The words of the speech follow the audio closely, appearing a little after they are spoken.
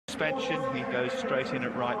suspension. He goes straight in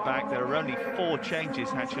at right back. There are only 4 changes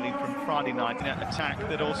actually from Friday night attack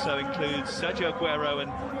that also includes Sergio Aguero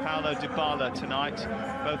and Paulo Dybala tonight.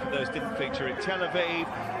 Both of those didn't feature in Tel Aviv,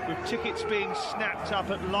 with tickets being snapped up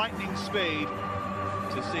at lightning speed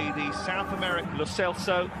to see the South American Lo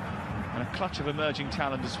Celso, and a clutch of emerging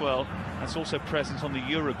talent as well. That's also present on the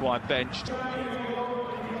Uruguay bench.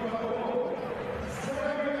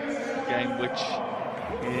 Game which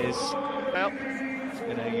is, well,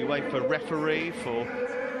 been a UEFA referee for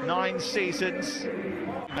 9 seasons,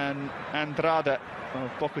 and Andrada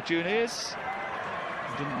of Boca Juniors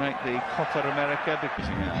didn't make the Copa America because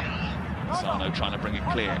Sano trying to bring it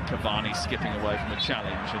clear, Cavani skipping away from a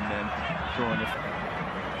challenge and then drawing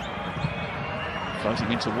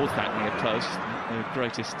floating in towards that near post, the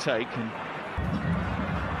greatest take, and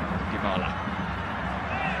Dybala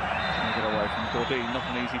trying to get away from Gordin, not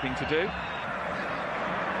an easy thing to do.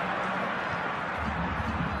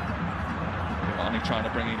 Cavani trying to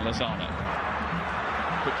bring in Lozano.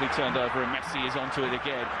 Quickly turned over and Messi is onto it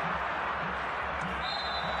again.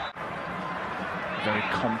 Very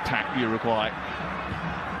compact Uruguay.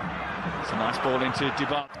 It's a nice ball into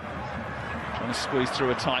Dybala. Trying to squeeze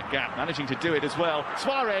through a tight gap, managing to do it as well.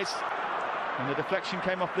 Suarez! And the deflection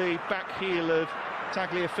came off the back heel of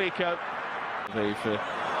Tagliafico. For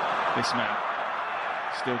this man.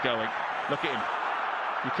 Still going. Look at him.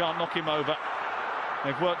 You can't knock him over.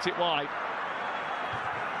 They've worked it wide.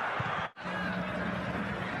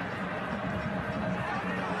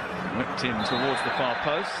 Whipped in towards the far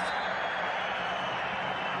post.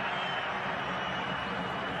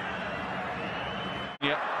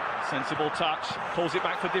 Yep, sensible touch. Pulls it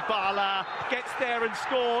back for Dybala. Gets there and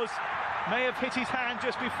scores. May have hit his hand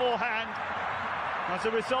just beforehand. As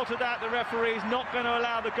a result of that, the referee is not going to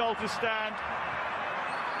allow the goal to stand.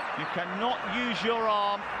 You cannot use your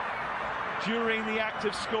arm during the act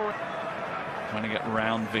of scoring. Trying to get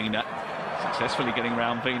round Vina. Successfully getting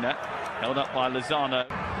round Vina. Held up by Lozano.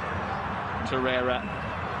 Torreira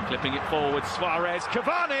clipping it forward. Suarez.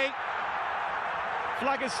 Cavani!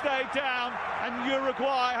 Flag has stayed down and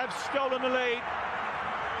Uruguay have stolen the lead.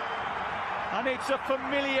 And it's a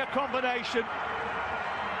familiar combination.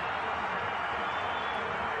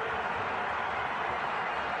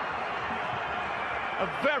 A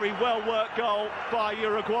very well-worked goal by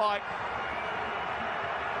Uruguay.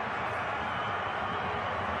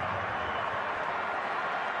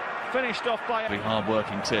 Finished off by a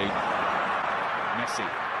hard-working team. Messi,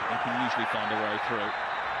 he can usually find a way through.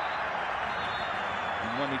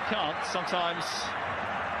 And when he can't, sometimes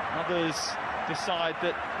others decide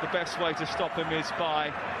that the best way to stop him is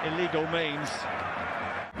by illegal means.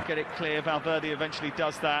 Get it clear, Valverde eventually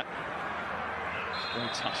does that. Very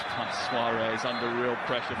touched by Suarez under real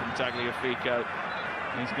pressure from Tagliafico.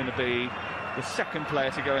 He's going to be the second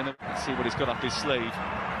player to go in. Let's see what he's got up his sleeve.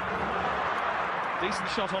 Decent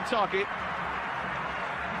shot on target.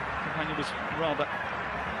 Companion was rather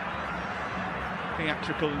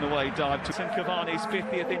theatrical in the way he dived to Cavani's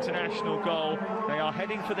 50th international goal. They are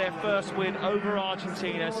heading for their first win over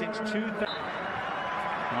Argentina since 2000.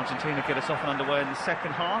 Argentina get us off and underway in the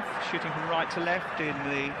second half, shooting from right to left in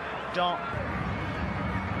the dark.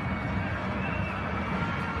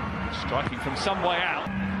 Striking from some way out.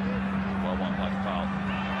 Well, one by foul.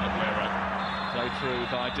 Aguero played through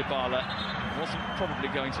by Dybala. Wasn't probably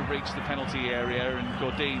going to reach the penalty area, and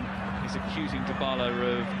Gordin is accusing Dybala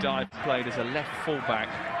of dive. Played as a left fullback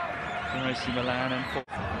for AC Milan, and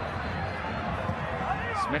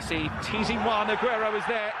it's Messi teasing one. Aguero is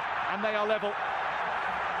there, and they are level.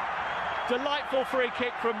 Delightful free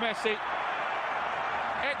kick from Messi.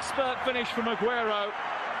 Expert finish from Aguero,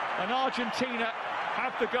 and Argentina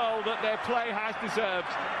have the goal that their play has deserved.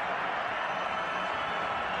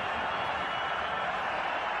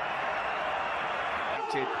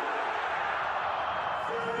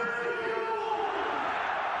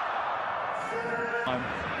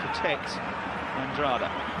 Protect Andrada.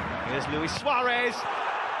 Here's Luis Suarez.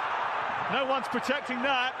 No one's protecting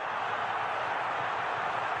that.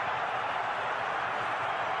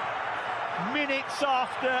 Minutes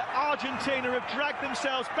after Argentina have dragged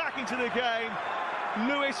themselves back into the game,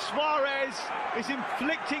 Luis Suarez is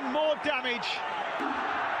inflicting more damage.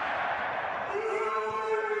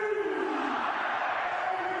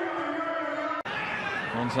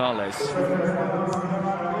 Gonzalez.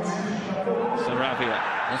 Sarabia.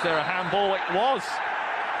 Was there a handball? It was.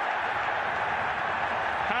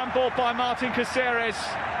 Handball by Martin Caceres.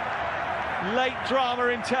 Late drama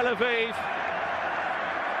in Tel Aviv.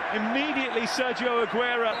 Immediately Sergio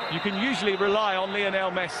Aguero. You can usually rely on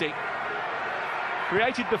Lionel Messi.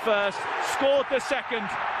 Created the first, scored the second.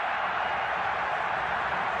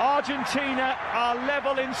 Argentina are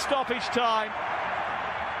level in stoppage time.